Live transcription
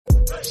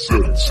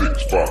7,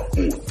 6, 5, 4,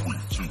 3,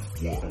 2,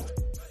 1.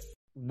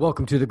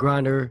 Welcome to The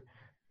Grinder.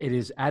 It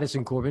is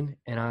Addison Corbin,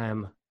 and I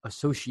am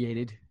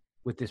associated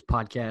with this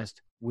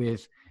podcast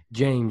with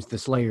James the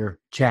Slayer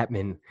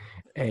Chapman.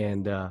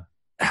 And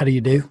how do you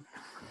do?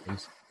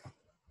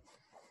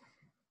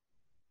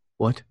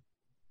 What?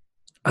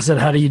 I said,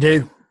 how do you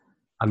do?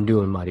 I'm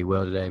doing mighty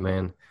well today,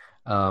 man.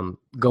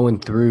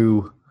 Going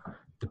through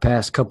the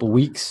past couple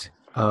weeks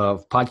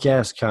of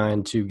podcasts,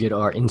 trying to get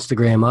our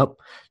Instagram up,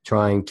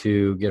 trying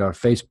to get our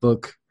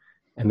Facebook,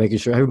 and making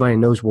sure everybody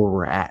knows where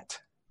we're at.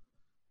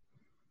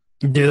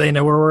 Do they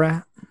know where we're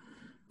at?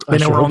 They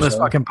know we're on this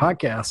fucking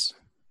podcast.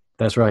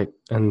 That's right.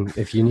 And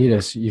if you need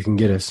us, you can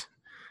get us.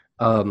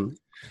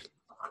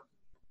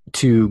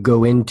 To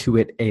go into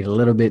it a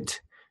little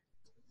bit,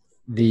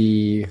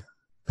 the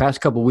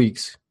past couple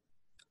weeks,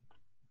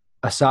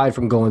 aside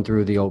from going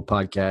through the old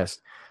podcast,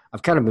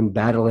 I've kind of been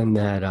battling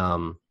that,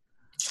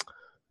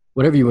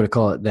 whatever you want to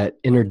call it, that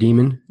inner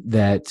demon,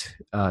 that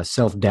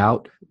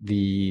self-doubt,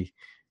 the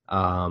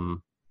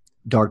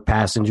dark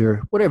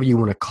passenger, whatever you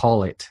want to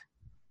call it.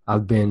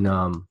 I've been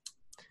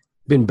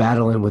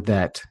battling with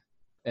that,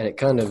 and it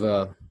kind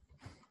of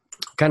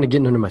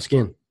getting under my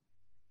skin.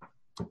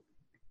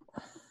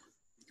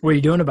 What are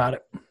you doing about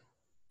it?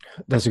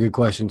 That's a good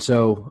question.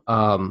 So,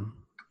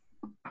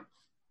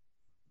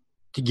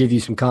 to give you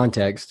some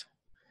context,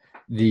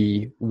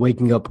 the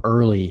waking up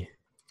early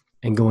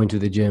and going to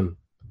the gym,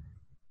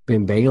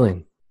 been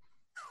bailing.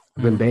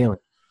 And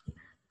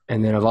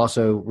then I've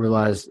also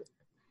realized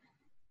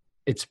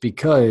it's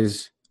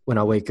because when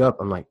I wake up,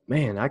 I'm like,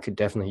 man, I could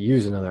definitely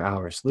use another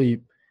hour of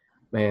sleep.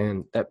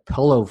 Man, that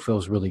pillow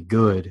feels really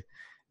good.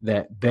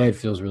 That bed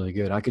feels really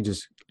good. I could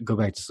just go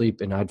back to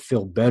sleep and I'd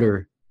feel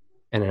better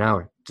in an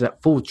hour. It's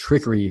that full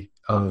trickery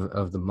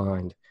of the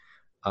mind.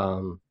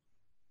 And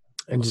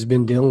just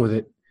been dealing with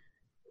it.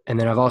 And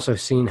then I've also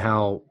seen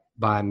how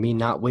by me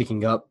not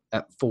waking up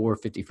at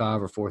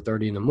 4:55 or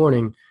 4:30 in the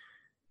morning,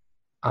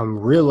 I'm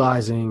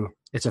realizing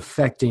it's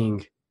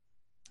affecting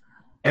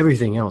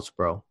everything else,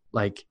 bro.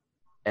 Like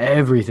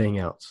everything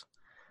else.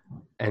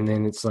 And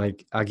then it's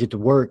like I get to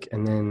work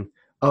and then,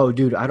 oh,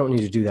 dude, I don't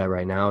need to do that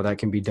right now. That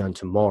can be done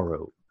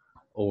tomorrow.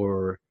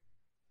 Or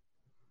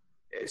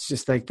it's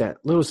just like that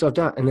little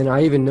self-doubt. And then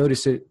I even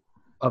notice it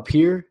up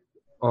here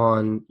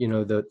on,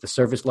 the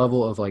surface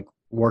level of like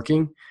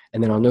working.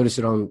 And then I'll notice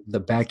it on the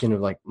back end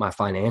of like my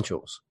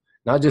financials,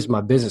 not just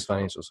my business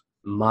financials,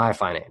 my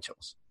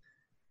financials.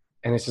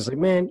 And it's just like,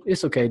 man,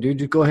 it's okay, dude.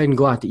 Just go ahead and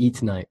go out to eat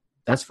tonight.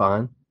 That's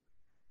fine.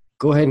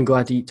 Go ahead and go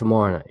out to eat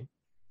tomorrow night.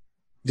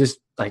 Just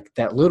like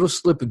that little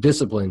slip of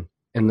discipline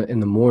in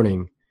the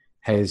morning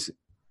has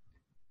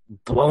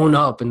blown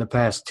up in the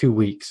past 2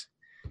 weeks.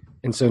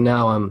 And so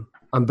now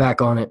I'm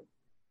back on it.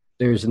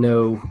 There's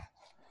no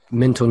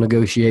mental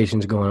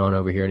negotiations going on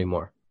over here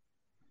anymore.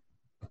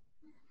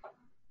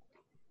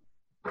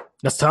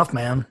 That's tough,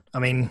 man. I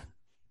mean,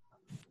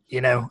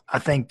 I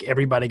think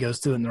everybody goes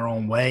through it in their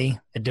own way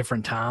at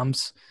different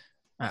times.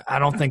 I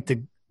don't think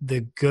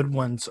the good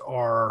ones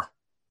are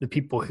the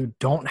people who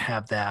don't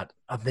have that.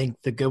 I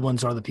think the good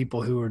ones are the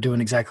people who are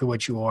doing exactly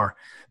what you are.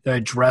 They're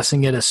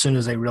addressing it as soon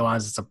as they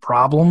realize it's a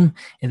problem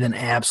and then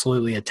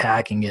absolutely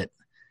attacking it.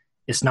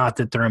 It's not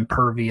that they're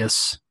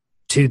impervious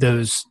to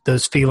those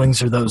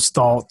feelings or those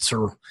thoughts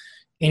or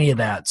any of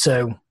that.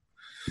 So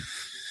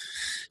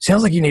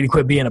sounds like you need to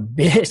quit being a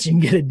bitch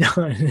and get it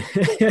done.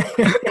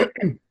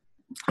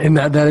 And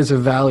that is a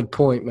valid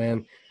point,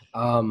 man.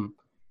 And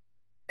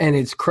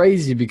it's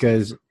crazy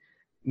because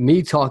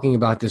me talking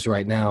about this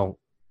right now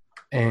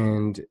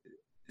and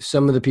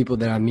some of the people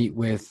that I meet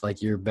with,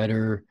 like your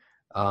better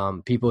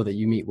people that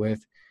you meet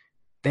with,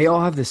 they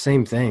all have the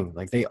same thing.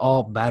 Like they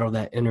all battle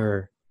that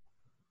inner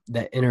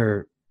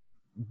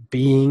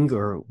being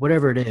or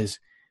whatever it is.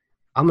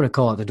 I'm going to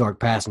call it the dark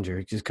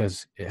passenger just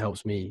because it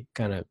helps me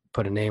kind of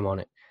put a name on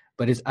it.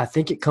 But I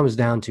think it comes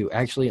down to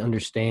actually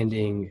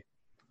understanding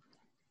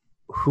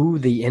who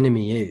the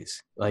enemy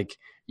is. Like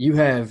you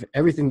have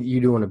everything that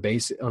you do on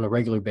a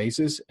regular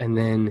basis, and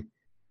then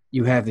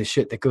you have this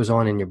shit that goes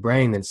on in your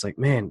brain that's like,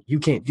 man, you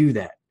can't do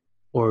that,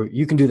 or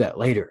you can do that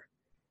later.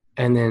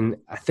 And then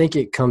I think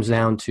it comes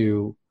down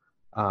to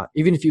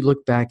even if you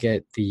look back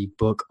at the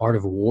book Art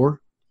of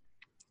War,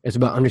 it's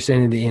about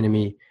understanding the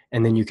enemy,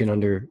 and then you can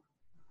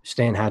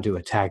understand how to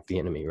attack the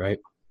enemy, right?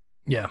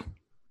 Yeah.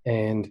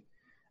 And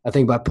I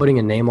think by putting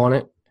a name on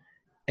it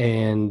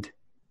and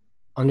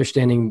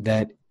understanding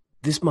that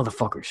this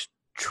motherfucker's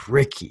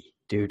tricky,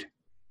 dude.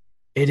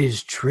 It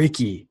is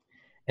tricky.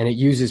 And it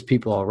uses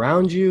people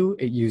around you.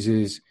 It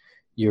uses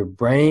your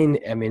brain.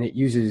 I mean, it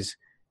uses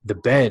the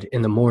bed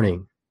in the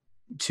morning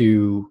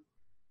to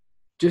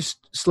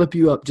just slip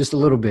you up just a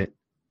little bit.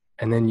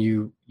 And then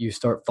you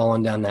start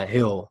falling down that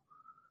hill,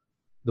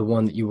 the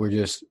one that you were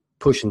just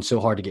pushing so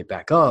hard to get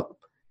back up.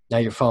 Now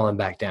you're falling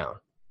back down.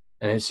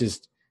 And it's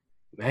just,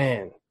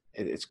 man,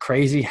 it's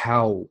crazy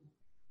how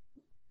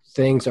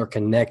things are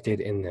connected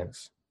in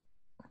this.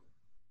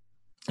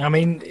 I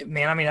mean,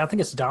 I think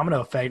it's a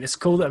domino effect. It's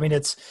cool.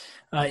 It's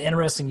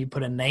interesting you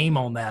put a name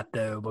on that,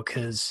 though,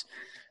 because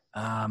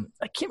I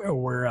can't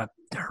remember where I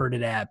heard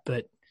it at,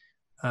 but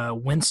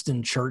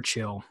Winston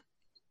Churchill,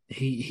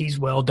 he's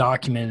well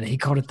documented. He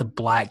called it the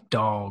black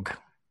dog.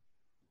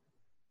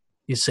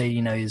 You say,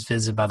 he's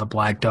visited by the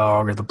black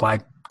dog, or the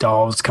black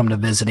dogs come to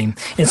visit him.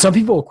 And some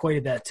people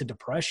equated that to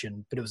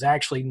depression, but it was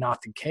actually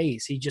not the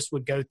case. He just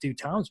would go through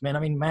times, man. I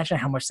mean, imagine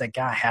how much that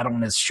guy had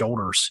on his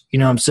shoulders, you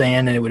know what I'm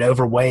saying? And it would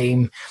overweigh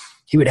him.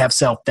 He would have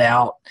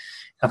self-doubt.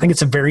 I think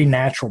it's a very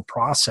natural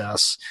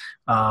process.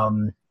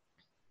 Man,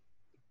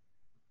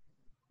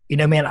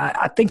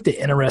 I think the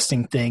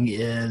interesting thing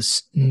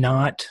is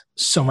not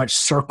so much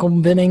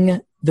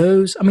circumventing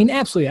those. I mean,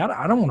 absolutely,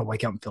 I don't want to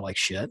wake up and feel like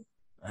shit.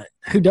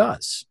 Who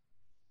does?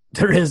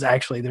 There is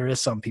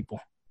some people.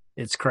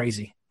 It's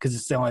crazy because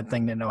it's the only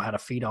thing they know how to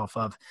feed off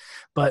of.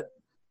 But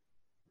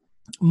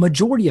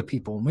majority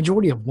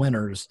of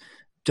winners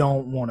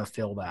don't want to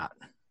feel that.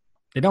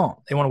 They don't.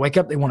 They want to wake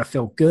up. They want to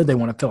feel good. They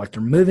want to feel like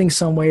they're moving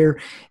somewhere.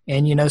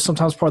 And,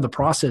 sometimes part of the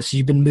process,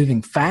 you've been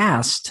moving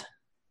fast.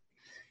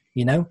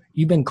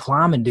 You've been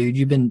climbing, dude.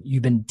 You've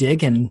been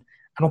digging.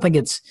 I don't think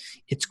it's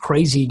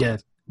crazy to,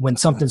 when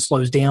something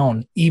slows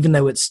down, even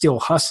though it's still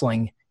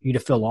hustling, you to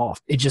feel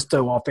off. It just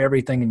throw off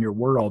everything in your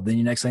world. Then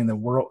the next thing,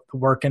 the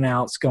working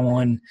out's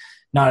going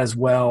not as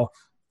well.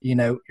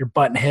 You're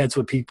butting heads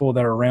with people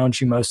that are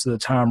around you most of the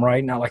time,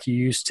 right? Not like you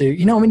used to.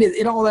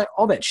 It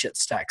all that shit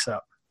stacks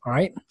up. All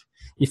right.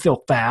 You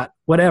feel fat,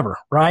 whatever,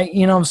 right?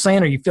 You know what I'm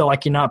saying? Or you feel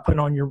like you're not putting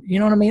on your, you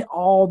know what I mean?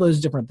 All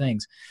those different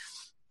things.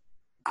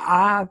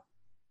 I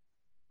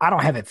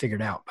don't have it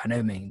figured out by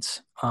no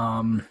means.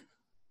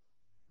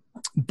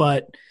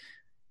 But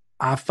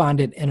I find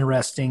it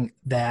interesting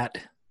that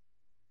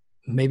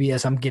maybe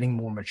as I'm getting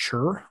more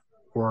mature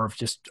or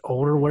just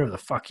older, whatever the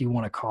fuck you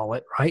want to call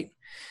it, right?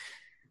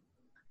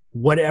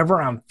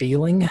 Whatever I'm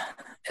feeling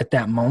at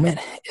that moment,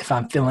 if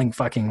I'm feeling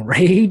fucking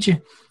rage,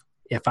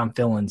 if I'm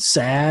feeling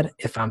sad,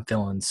 if I'm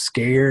feeling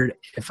scared,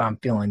 if I'm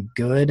feeling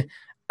good,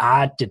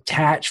 I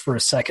detach for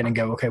a second and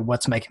go, okay,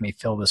 what's making me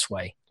feel this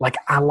way? Like,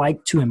 I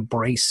like to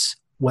embrace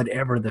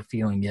whatever the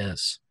feeling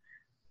is.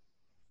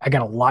 I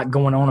got a lot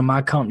going on in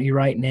my company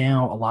right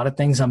now, a lot of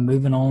things I'm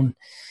moving on.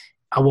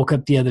 I woke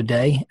up the other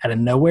day out of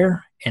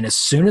nowhere, and as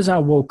soon as I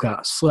woke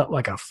up, slept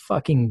like a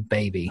fucking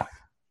baby.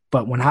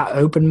 But when I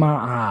opened my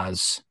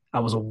eyes,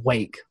 I was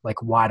awake,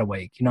 like wide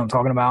awake. You know what I'm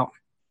talking about?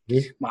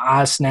 Yeah. My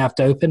eyes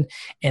snapped open,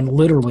 and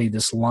literally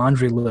this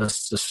laundry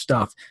list of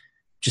stuff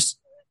just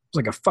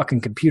like a fucking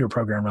computer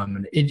program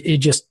running. It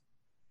just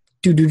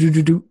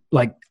do,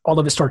 like all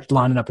of it started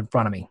lining up in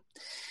front of me.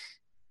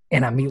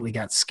 And I immediately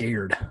got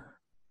scared.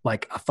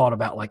 Like, I thought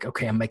about, like,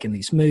 okay, I'm making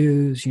these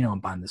moves,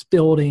 I'm buying this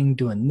building,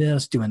 doing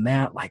this, doing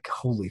that. Like,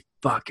 holy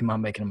fuck, am I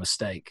making a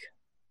mistake?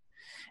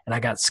 And I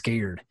got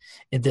scared.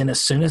 And then as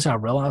soon as I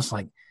realized,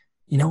 like,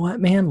 you know what,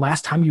 man,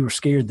 last time you were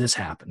scared, this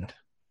happened.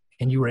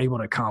 And you were able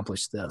to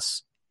accomplish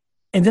this.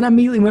 And then I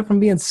immediately went from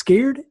being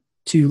scared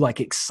to,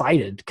 like,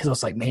 excited, because I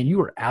was like, man, you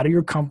are out of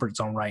your comfort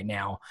zone right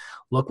now.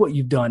 Look what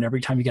you've done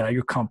every time you get out of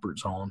your comfort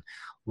zone.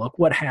 Look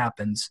what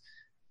happens.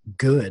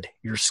 Good.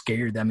 You're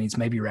scared. That means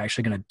maybe you're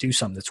actually going to do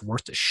something that's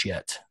worth the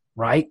shit.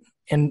 Right.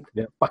 And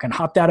fucking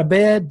hopped out of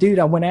bed, dude.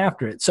 I went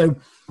after it. So,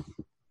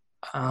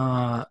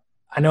 I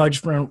know I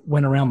just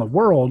went around the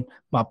world.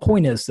 My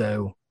point is,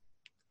 though,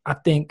 I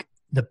think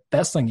the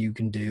best thing you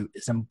can do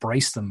is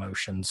embrace the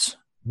emotions,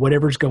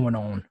 whatever's going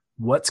on,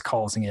 what's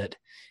causing it,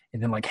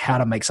 and then, like, how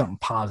to make something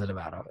positive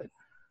out of it.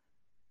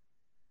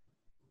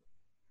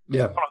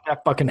 Yeah. I don't know if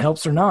that fucking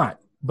helps or not,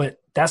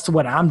 but that's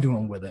what I'm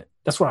doing with it.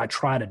 That's what I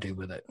try to do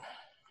with it.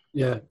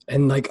 Yeah.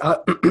 And like, I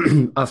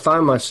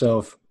find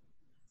myself,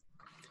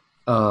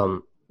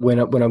 when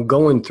I'm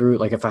going through,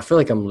 like, if I feel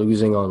like I'm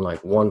losing on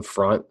like one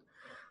front,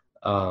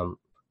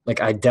 like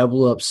I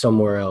double up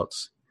somewhere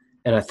else.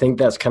 And I think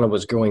that's kind of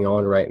what's going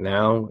on right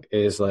now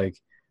is like,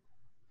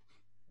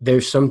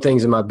 there's some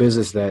things in my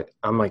business that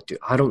I'm like, dude,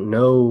 I don't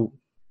know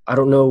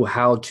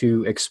how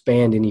to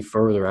expand any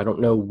further. I don't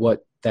know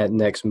what that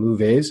next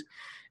move is.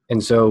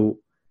 And so,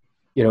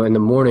 in the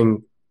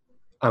morning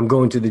I'm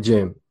going to the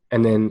gym.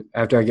 And then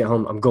after I get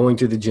home, I'm going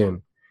to the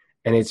gym.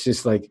 And it's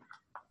just like,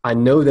 I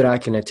know that I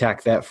can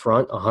attack that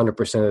front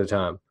 100% of the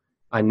time.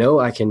 I know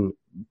I can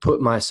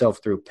put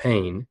myself through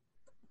pain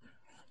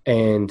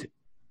and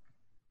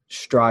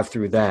strive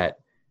through that.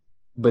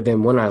 But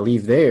then when I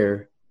leave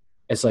there,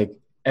 it's like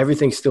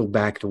everything's still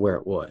back to where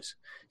it was.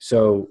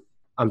 So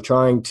I'm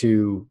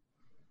doing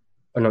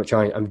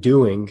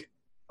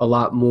a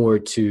lot more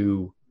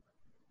to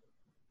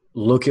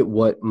look at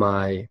what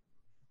my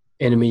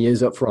enemy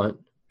is up front.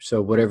 So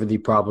whatever the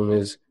problem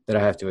is that I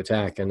have to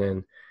attack, and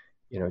then,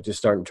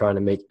 just trying to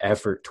make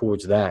effort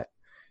towards that.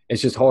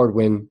 It's just hard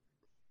when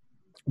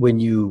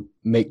you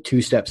make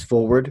 2 steps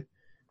forward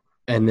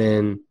and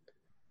then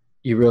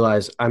you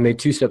realize I made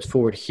 2 steps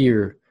forward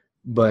here,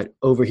 but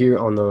over here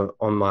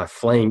on my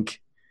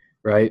flank,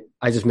 right,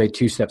 I just made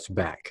 2 steps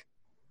back.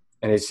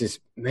 And it's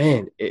just,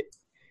 man,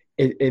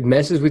 it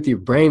messes with your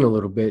brain a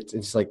little bit.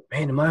 It's like,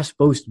 man, am I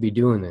supposed to be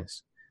doing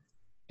this?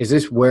 Is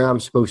this where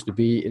I'm supposed to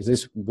be? Is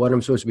this what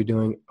I'm supposed to be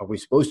doing? Are we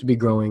supposed to be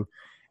growing?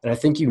 And I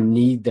think you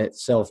need that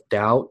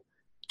self-doubt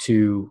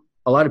to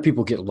 – a lot of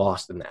people get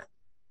lost in that.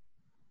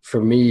 For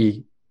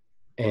me,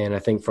 and I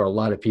think for a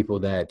lot of people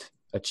that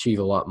achieve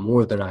a lot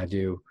more than I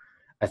do,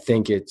 I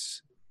think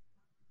it's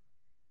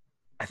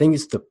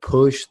the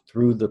push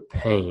through the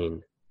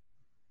pain,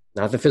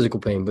 not the physical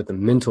pain, but the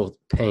mental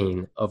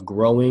pain of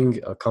growing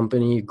a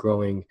company,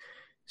 growing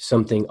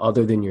something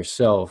other than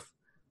yourself.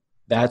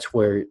 I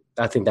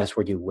think that's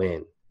where you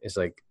win. It's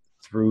like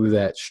through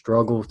that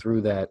struggle,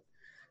 through that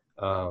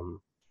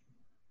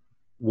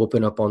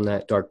whooping up on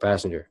that dark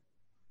passenger.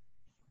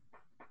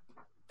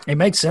 It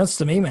makes sense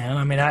to me, man.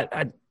 I mean,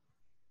 I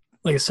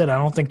like I said, I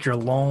don't think you're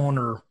alone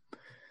or,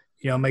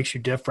 it makes you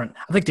different.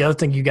 I think the other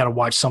thing you got to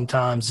watch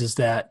sometimes is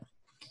that,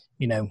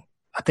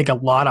 I think a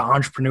lot of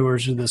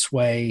entrepreneurs are this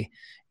way.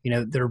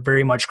 They're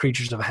very much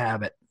creatures of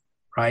habit,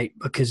 right?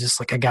 Because it's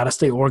like, I got to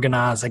stay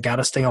organized. I got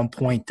to stay on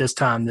point this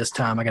time.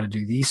 I got to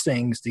do these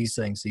things.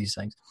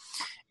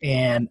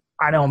 And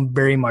I know I'm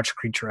very much a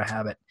creature of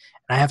habit.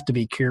 And I have to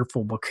be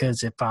careful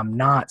because if I'm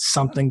not,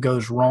 something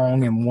goes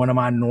wrong in one of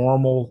my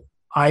normal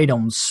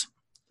items,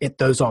 it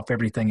throws off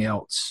everything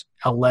else.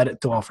 I'll let it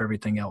throw off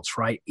everything else,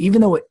 right?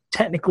 Even though it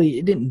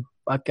didn't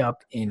buck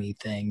up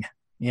anything,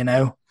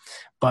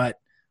 but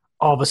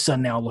all of a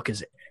sudden now look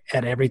at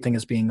everything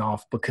as being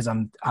off because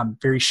I'm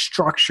very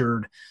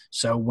structured.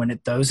 So when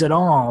it throws it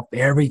off,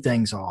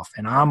 everything's off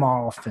and I'm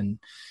off and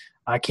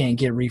I can't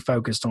get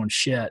refocused on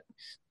shit,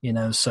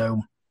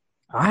 so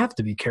I have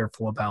to be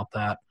careful about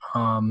that.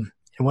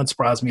 It wouldn't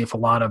surprise me if a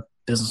lot of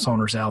business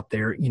owners out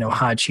there,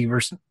 high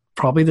achievers,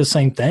 probably the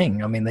same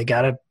thing. I mean, they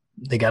gotta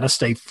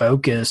stay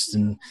focused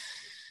and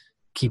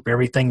keep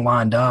everything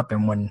lined up.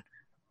 And when,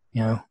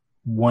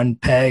 one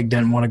peg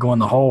doesn't want to go in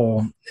the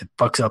hole, it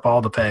fucks up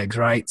all the pegs.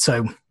 Right.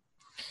 So,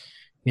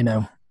 I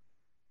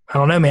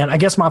don't know, man. I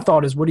guess my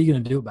thought is, what are you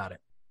going to do about it?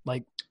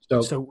 Like,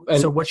 so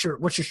what's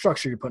your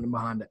structure you're putting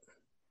behind it?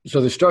 So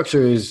the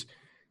structure is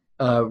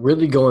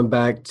really going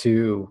back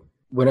to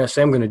when I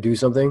say I'm going to do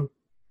something,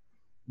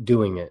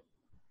 doing it.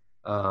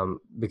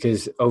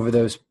 Because over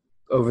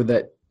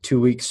that 2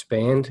 week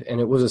span,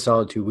 and it was a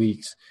solid 2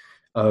 weeks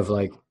of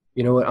like,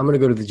 you know what, I'm going to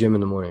go to the gym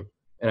in the morning.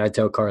 And I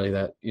tell Carly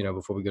that,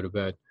 before we go to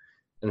bed.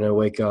 And I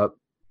wake up,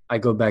 I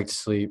go back to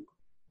sleep.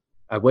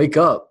 I wake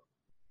up,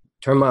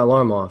 turn my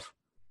alarm off,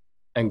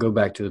 and go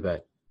back to the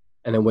bed.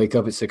 And then wake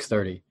up at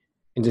 6:30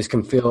 and just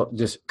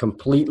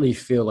completely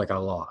feel like I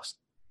lost.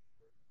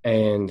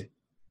 And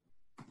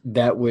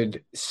that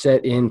would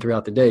set in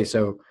throughout the day.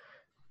 So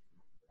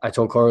I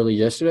told Carly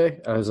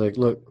yesterday, I was like,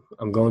 look,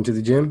 I'm going to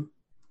the gym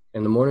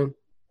in the morning.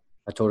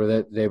 I told her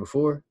that the day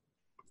before.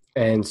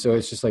 And so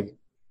it's just like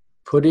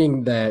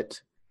putting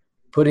that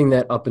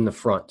up in the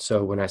front.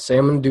 So when I say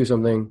I'm going to do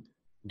something,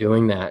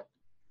 doing that,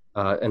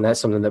 and that's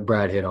something that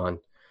Brad hit on.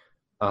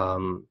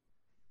 And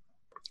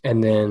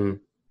then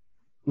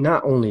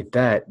not only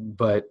that,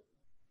 but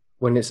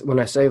when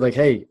I say like,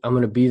 hey, I'm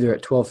going to be there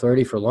at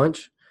 12:30 for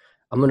lunch,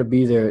 I'm going to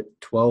be there at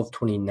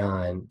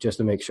 12:29 just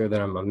to make sure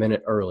that I'm a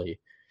minute early.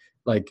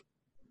 Like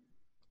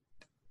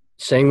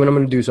saying when I'm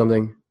going to do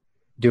something,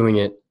 doing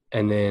it,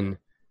 and then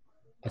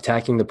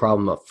attacking the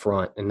problem up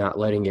front and not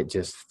letting it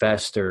just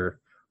fester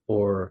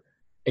or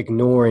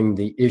ignoring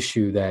the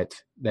issue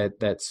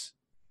that's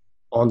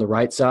on the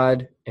right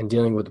side and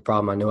dealing with the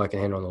problem I know I can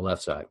handle on the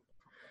left side.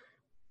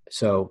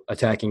 So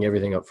attacking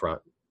everything up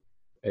front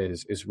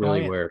is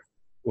really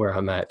where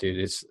I'm at,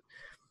 dude.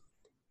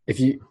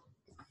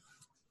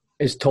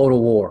 It's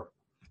total war.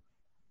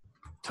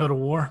 Total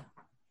war.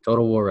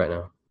 Total war right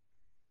now.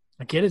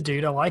 I get it,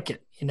 dude. I like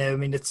it. I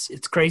mean, it's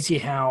crazy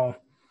how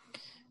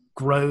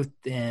growth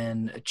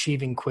and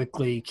achieving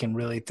quickly can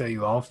really throw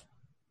you off.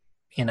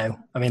 I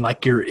mean,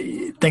 like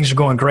things are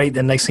going great.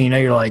 Then next thing you know,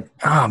 you're like,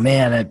 oh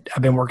man,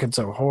 I've been working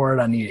so hard.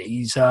 I need to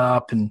ease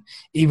up. And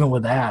even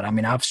with that, I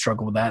mean, I've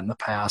struggled with that in the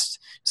past.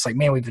 It's like,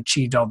 man, we've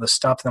achieved all this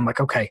stuff. And I'm like,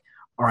 okay,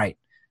 all right,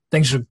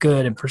 things are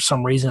good. And for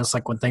some reason, it's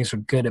like when things are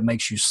good, it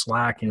makes you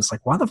slack. And it's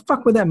like, why the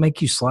fuck would that make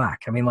you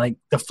slack? I mean, like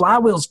the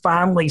flywheel's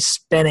finally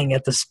spinning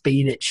at the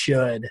speed it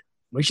should.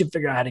 We should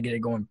figure out how to get it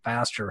going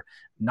faster,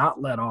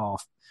 not let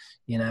off,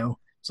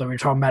 So we were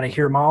talking about it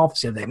here in my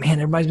office the other day. Man,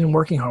 everybody's been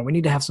working hard. We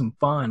need to have some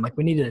fun. Like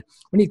we need to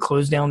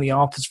close down the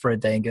office for a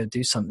day and go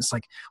do something. It's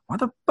like, why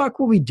the fuck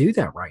will we do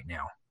that right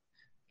now?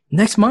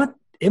 Next month,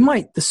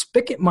 the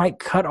spigot might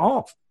cut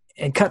off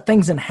and cut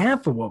things in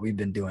half of what we've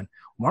been doing.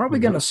 Why are we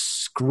going to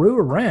screw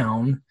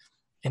around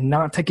and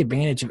not take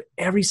advantage of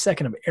every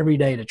second of every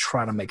day to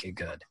try to make it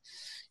good?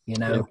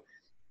 Yeah.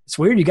 It's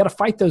weird. You got to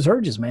fight those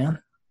urges,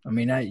 man. I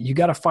mean, you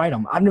got to fight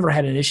them. I've never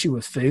had an issue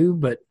with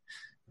food, but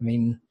I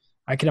mean,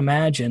 I can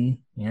imagine,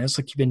 it's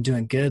like you've been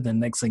doing good. Then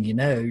next thing you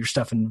know, you're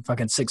stuffing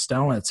fucking 6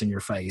 donuts in your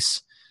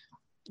face.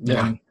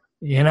 Yeah. I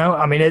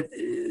mean,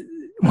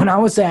 when I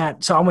was I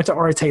went to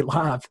RH8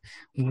 Live.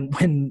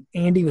 When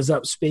Andy was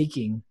up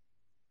speaking,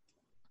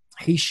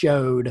 he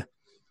showed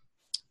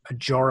a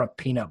jar of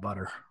peanut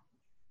butter.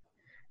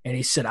 And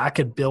he said, I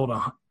could build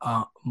a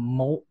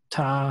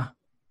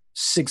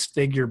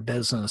multi-6-figure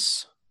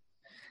business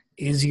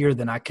easier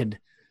than I could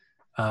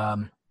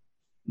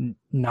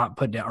not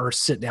put down or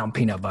sit down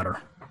peanut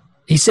butter.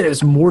 He said it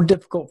was more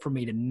difficult for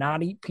me to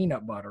not eat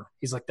peanut butter.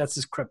 He's like, that's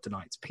his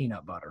kryptonite, it's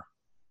peanut butter.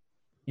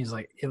 He's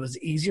like, it was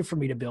easier for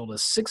me to build a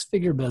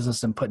 6-figure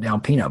business than put down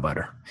peanut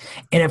butter.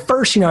 And at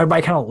first,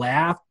 everybody kind of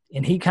laughed,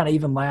 and he kind of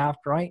even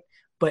laughed, right?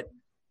 But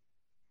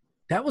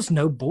that was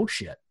no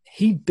bullshit.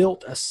 He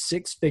built a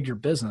 6-figure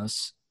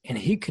business, and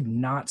he could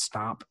not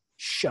stop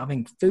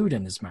shoving food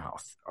in his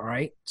mouth, all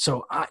right?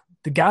 So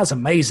the guy's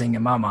amazing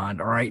in my mind,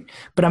 all right?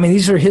 But, I mean,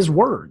 these are his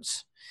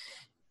words.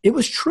 It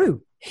was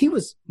true. He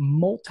was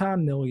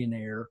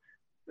multi-millionaire,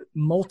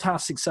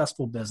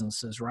 multi-successful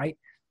businesses, right?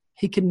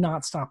 He could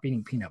not stop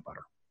eating peanut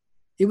butter.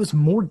 It was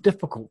more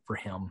difficult for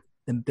him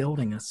than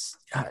building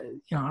I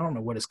don't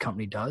know what his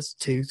company does,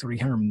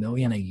 $200-300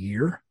 million a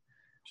year.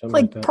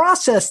 Like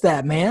process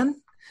that,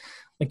 man.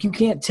 Like, you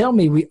can't tell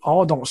me we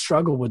all don't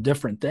struggle with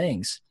different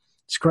things.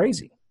 It's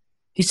crazy.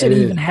 He said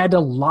he even had to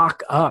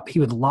lock up. He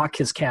would lock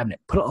his cabinet,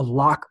 put a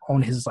lock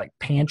on his like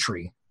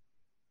pantry,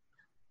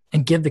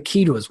 and give the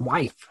key to his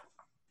wife.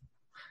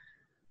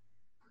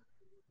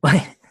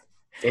 Like,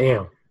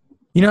 damn.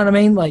 You know what I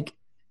mean? Like,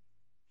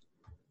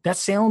 that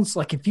sounds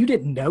like, if you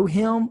didn't know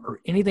him or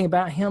anything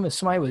about him,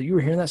 if you were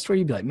hearing that story,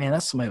 you'd be like, man,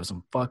 that's somebody with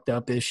some fucked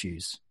up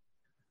issues.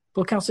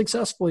 But look how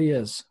successful he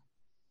is,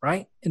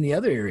 right? In the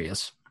other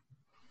areas.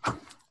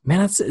 Man,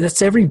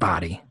 that's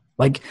everybody.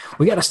 Like,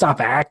 we got to stop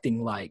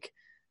acting like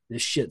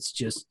this shit's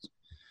just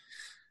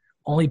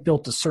only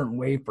built a certain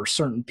way for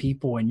certain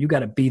people, and you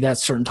got to be that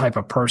certain type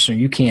of person, or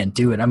you can't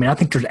do it. I mean, I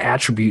think there's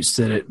attributes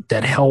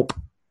that help,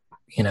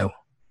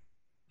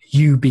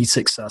 you be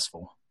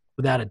successful.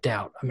 Without a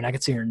doubt. I mean, I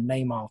could sit here and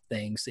name off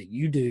things that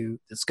you do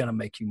that's going to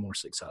make you more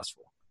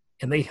successful.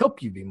 And they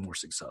help you be more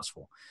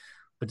successful.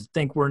 But to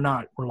think we're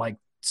like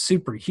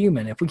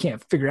superhuman, if we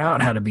can't figure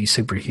out how to be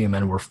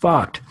superhuman, we're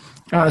fucked.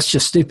 It's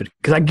just stupid.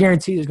 Because I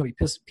guarantee there's going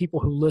to be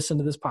people who listen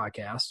to this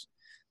podcast.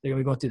 They're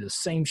going to be going through the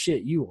same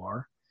shit you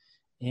are.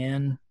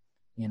 And,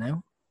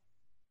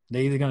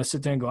 they're either going to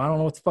sit there and go, I don't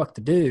know what the fuck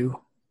to do.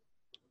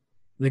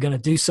 They're going to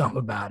do something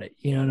about it.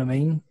 You know what I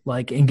mean?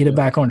 Like, and get it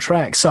back on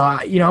track. So,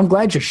 I'm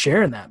glad you're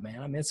sharing that,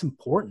 man. I mean, it's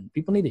important.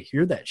 People need to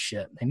hear that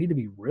shit. They need to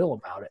be real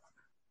about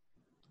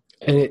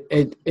it.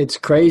 And it's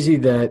crazy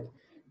that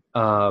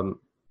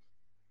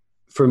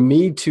for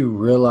me to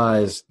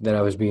realize that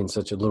I was being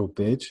such a little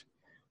bitch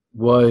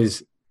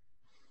was,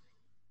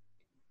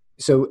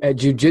 so at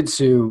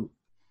jiu-jitsu,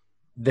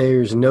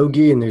 there's no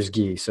gi and there's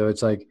gi. So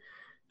it's like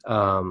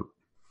a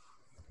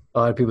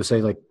lot of people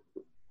say, like,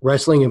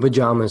 wrestling in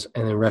pajamas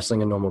and then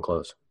wrestling in normal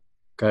clothes.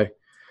 Okay.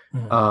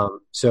 Mm-hmm.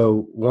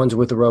 So one's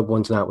with the robe,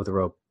 one's not with the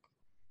robe.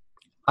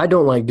 I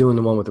don't like doing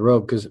the one with the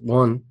robe because,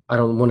 one, I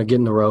don't want to get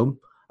in the robe.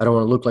 I don't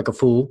want to look like a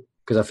fool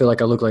because I feel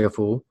like I look like a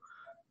fool.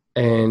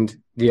 And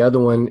the other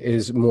one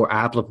is more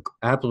applicable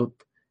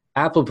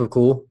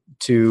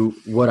to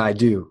what I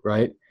do,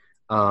 right?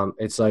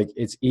 It's like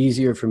it's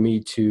easier for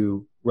me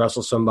to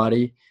wrestle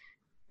somebody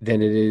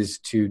than it is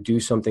to do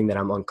something that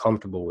I'm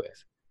uncomfortable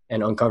with.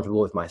 And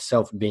uncomfortable with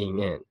myself being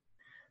in.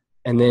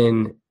 And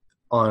then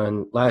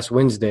on last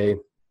Wednesday,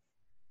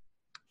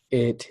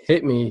 it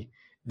hit me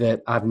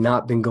that I've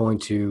not been going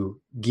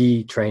to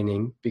gi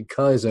training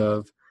because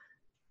of,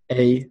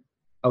 I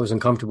was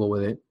uncomfortable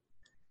with it.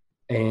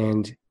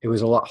 And it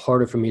was a lot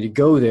harder for me to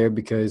go there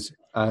because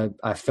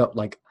I felt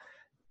like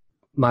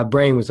my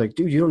brain was like,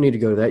 dude, you don't need to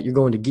go to that. You're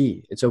going to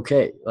gi. It's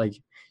okay. Like,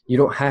 you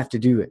don't have to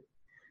do it.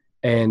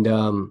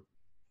 And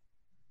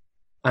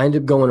I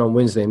ended up going on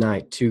Wednesday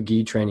night to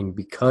gi training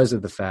because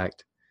of the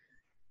fact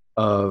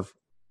of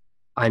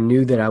I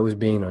knew that I was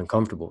being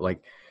uncomfortable.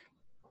 Like,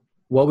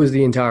 what was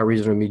the entire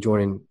reason of me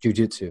joining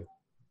jiu-jitsu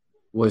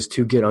was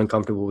to get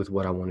uncomfortable with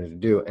what I wanted to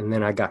do. And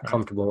then I got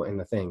comfortable in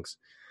the things.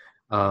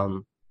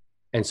 And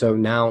so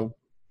now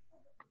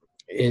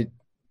it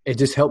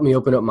just helped me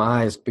open up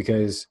my eyes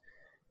because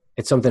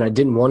it's something I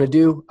didn't want to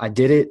do. I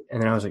did it.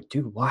 And then I was like,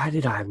 dude, why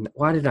did I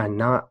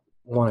not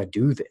want to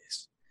do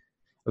this?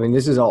 I mean,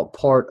 this is all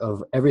part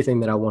of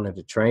everything that I wanted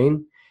to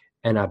train,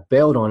 and I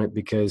bailed on it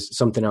because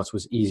something else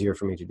was easier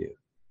for me to do.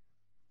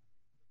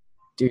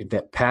 Dude,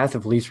 that path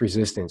of least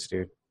resistance,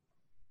 dude.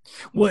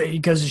 Well, it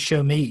goes to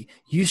show me,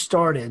 you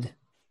started,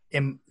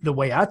 and the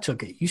way I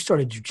took it, you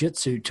started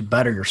jiu-jitsu to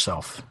better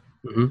yourself.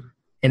 Mm-hmm.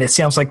 And it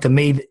sounds like to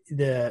me,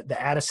 the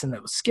Addison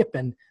that was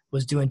skipping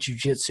was doing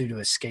jiu-jitsu to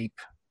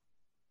escape,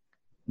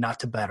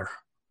 not to better.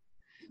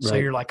 So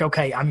you're like,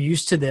 okay, I'm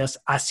used to this.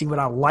 I see what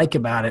I like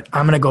about it.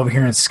 I'm going to go over here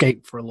and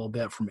escape for a little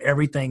bit from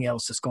everything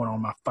else that's going on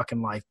in my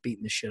fucking life,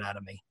 beating the shit out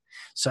of me.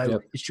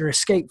 So it's your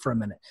escape for a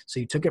minute. So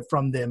you took it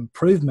from the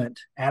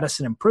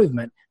Addison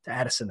improvement to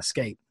Addison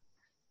escape.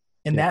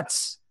 And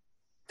that's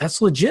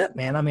legit,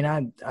 man. I mean,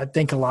 I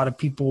think a lot of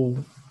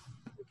people,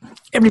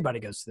 everybody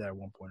goes through that at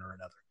one point or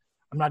another.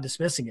 I'm not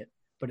dismissing it,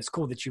 but it's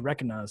cool that you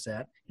recognize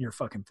that and you're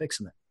fucking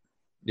fixing it.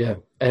 Yeah.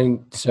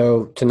 And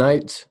so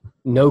tonight's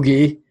no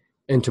gi.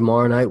 And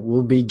tomorrow night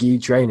will be gi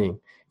training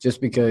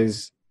just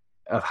because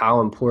of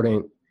how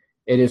important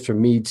it is for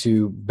me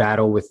to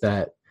battle with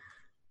that.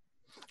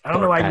 I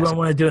don't know why you don't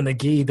want to do it in the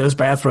gi. Those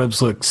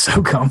bathrobes look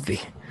so comfy.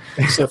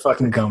 So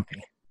fucking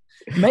comfy.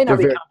 It may not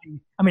They're be comfy.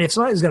 I mean, if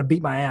somebody was going to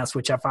beat my ass,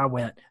 which if I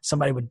went,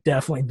 somebody would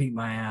definitely beat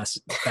my ass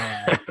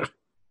bad.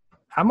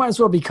 I might as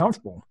well be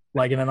comfortable,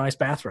 like in a nice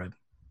bathrobe.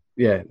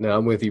 Yeah, no,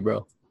 I'm with you,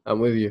 bro. I'm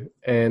with you.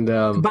 And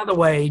By the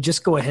way,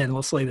 just go ahead and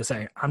let's lay this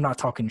out. I'm not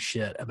talking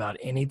shit about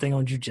anything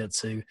on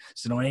jiu-jitsu.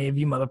 So don't any of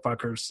you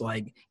motherfuckers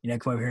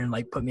come over here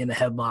and put me in a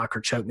headlock or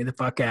choke me the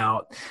fuck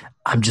out.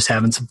 I'm just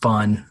having some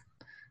fun.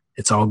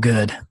 It's all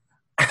good.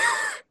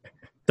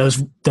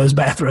 Those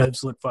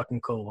bathrobes look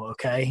fucking cool,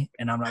 okay?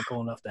 And I'm not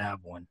cool enough to have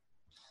one.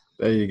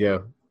 there you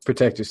go.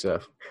 Protect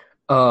yourself.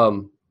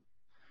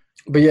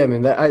 But yeah,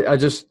 man, I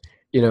just,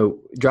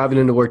 driving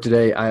into work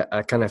today,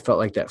 I kind of felt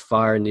like that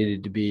fire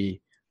needed to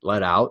be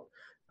let out,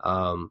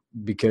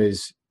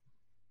 because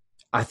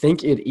I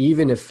think it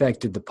even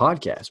affected the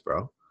podcast,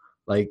 bro.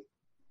 Like,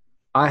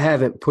 I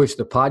haven't pushed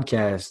the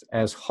podcast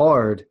as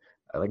hard.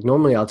 Like,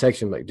 normally I'll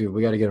text him like, dude,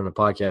 we got to get on a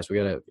podcast. We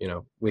got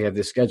to, we have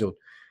this scheduled.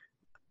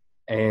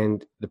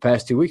 And the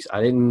past 2 weeks,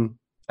 I didn't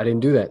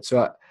do that.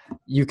 So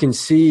you can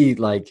see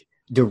like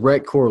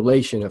direct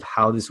correlation of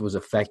how this was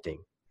affecting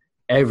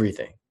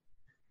everything.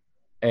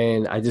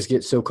 And I just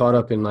get so caught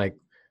up in like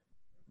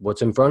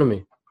what's in front of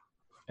me.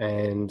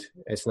 And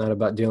it's not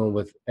about dealing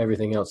with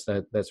everything else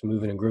that's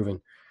moving and grooving.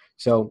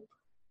 So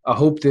I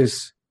hope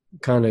this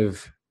kind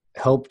of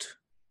helped.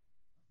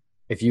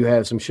 If you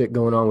have some shit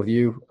going on with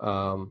you,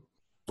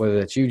 whether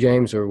that's you,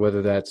 James, or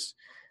whether that's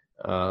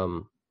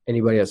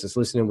anybody else that's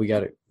listening, we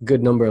got a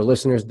good number of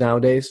listeners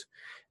nowadays.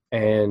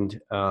 And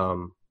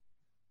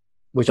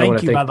which I want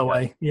to thank you, by the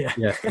way. Yeah.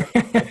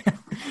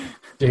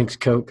 Jinx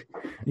Coke.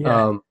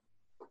 Yeah.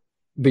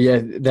 But yeah,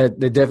 that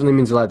definitely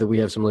means a lot that we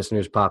have some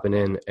listeners popping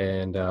in.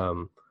 And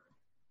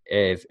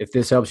if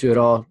this helps you at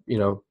all,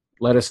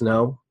 let us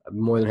know. I'm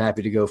more than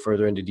happy to go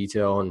further into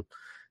detail on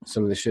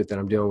some of the shit that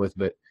I'm dealing with.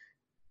 But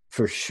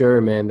for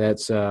sure, man,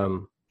 that's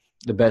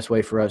the best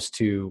way for us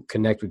to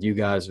connect with you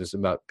guys is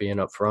about being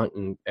upfront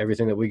and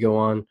everything that we go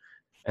on.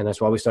 And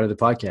that's why we started the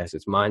podcast.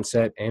 It's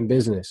mindset and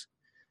business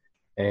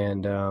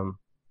and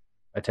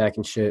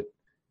attacking shit.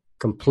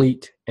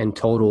 Complete and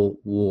total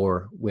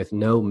war with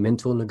no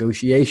mental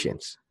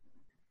negotiations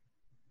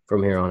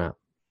from here on out.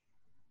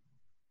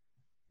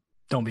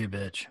 Don't be a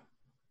bitch.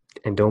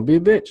 And don't be a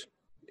bitch.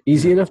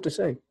 Easy enough to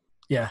say.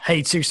 Yeah.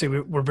 Hey, seriously,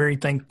 we're very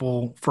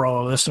thankful for all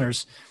our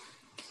listeners.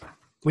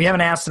 We haven't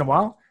asked in a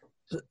while.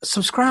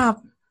 Subscribe.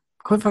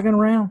 Quit fucking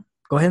around.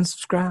 Go ahead and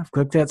subscribe.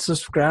 Click that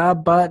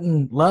subscribe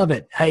button. Love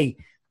it. Hey,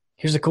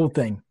 here's the cool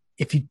thing.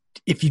 If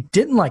you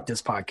didn't like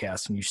this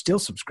podcast and you still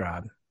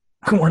subscribe,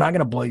 we're not going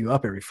to blow you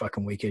up every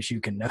fucking week, as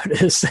you can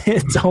notice.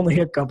 It's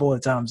only a couple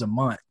of times a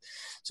month.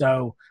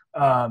 So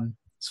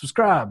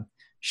subscribe.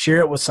 Share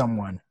it with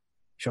someone.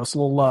 Show us a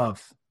little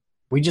love.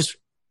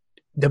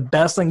 The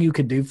best thing you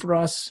could do for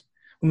us,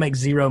 we make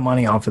zero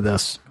money off of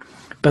this.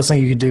 Best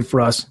thing you could do for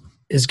us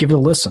is give it a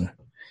listen.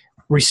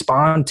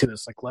 Respond to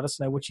us. Let us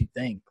know what you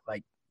think.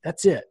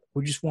 That's it.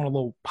 We just want a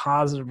little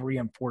positive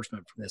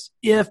reinforcement from this.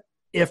 If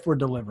we're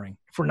delivering.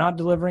 If we're not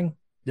delivering,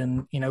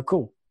 then,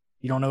 cool.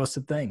 You don't know it's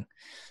a thing.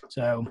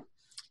 So,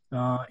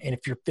 and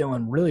if you're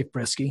feeling really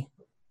frisky,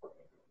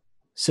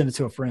 send it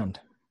to a friend.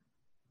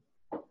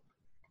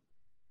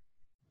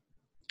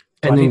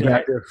 And then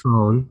grab their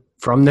phone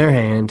from their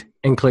hand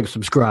and click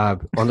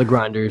subscribe on the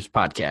Grinders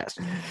podcast.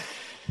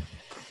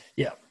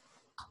 Yeah.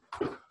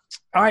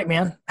 All right,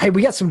 man. Hey,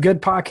 we got some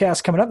good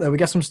podcasts coming up, though. We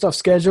got some stuff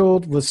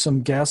scheduled with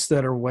some guests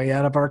that are way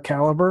out of our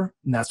caliber,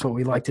 and that's what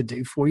we like to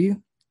do for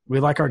you. We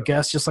like our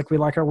guests just like we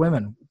like our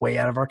women, way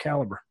out of our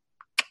caliber.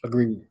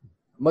 Agreed.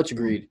 Much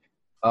agreed.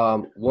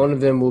 One of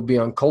them will be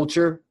on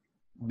culture,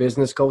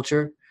 business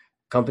culture,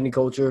 company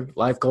culture,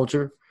 life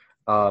culture,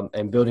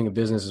 and building a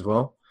business as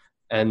well.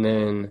 And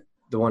then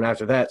the one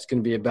after that is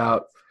going to be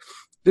about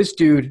this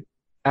dude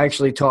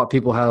actually taught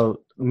people how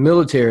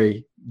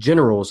military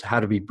generals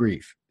how to be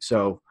brief.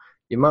 So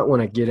you might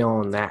want to get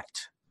on that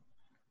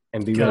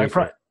and be ready.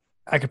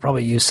 I could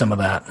probably use some of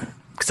that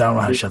because I don't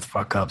know how to shut the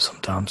fuck up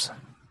sometimes.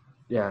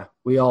 Yeah,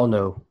 we all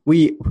know.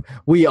 We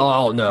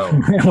all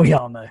know. We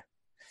all know.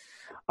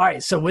 All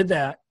right, so with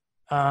that,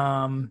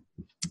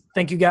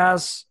 thank you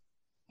guys.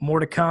 More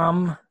to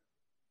come.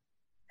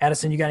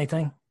 Addison, you got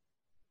anything?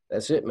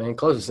 That's it, man.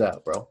 Close us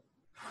out, bro.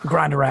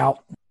 Grinder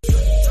out.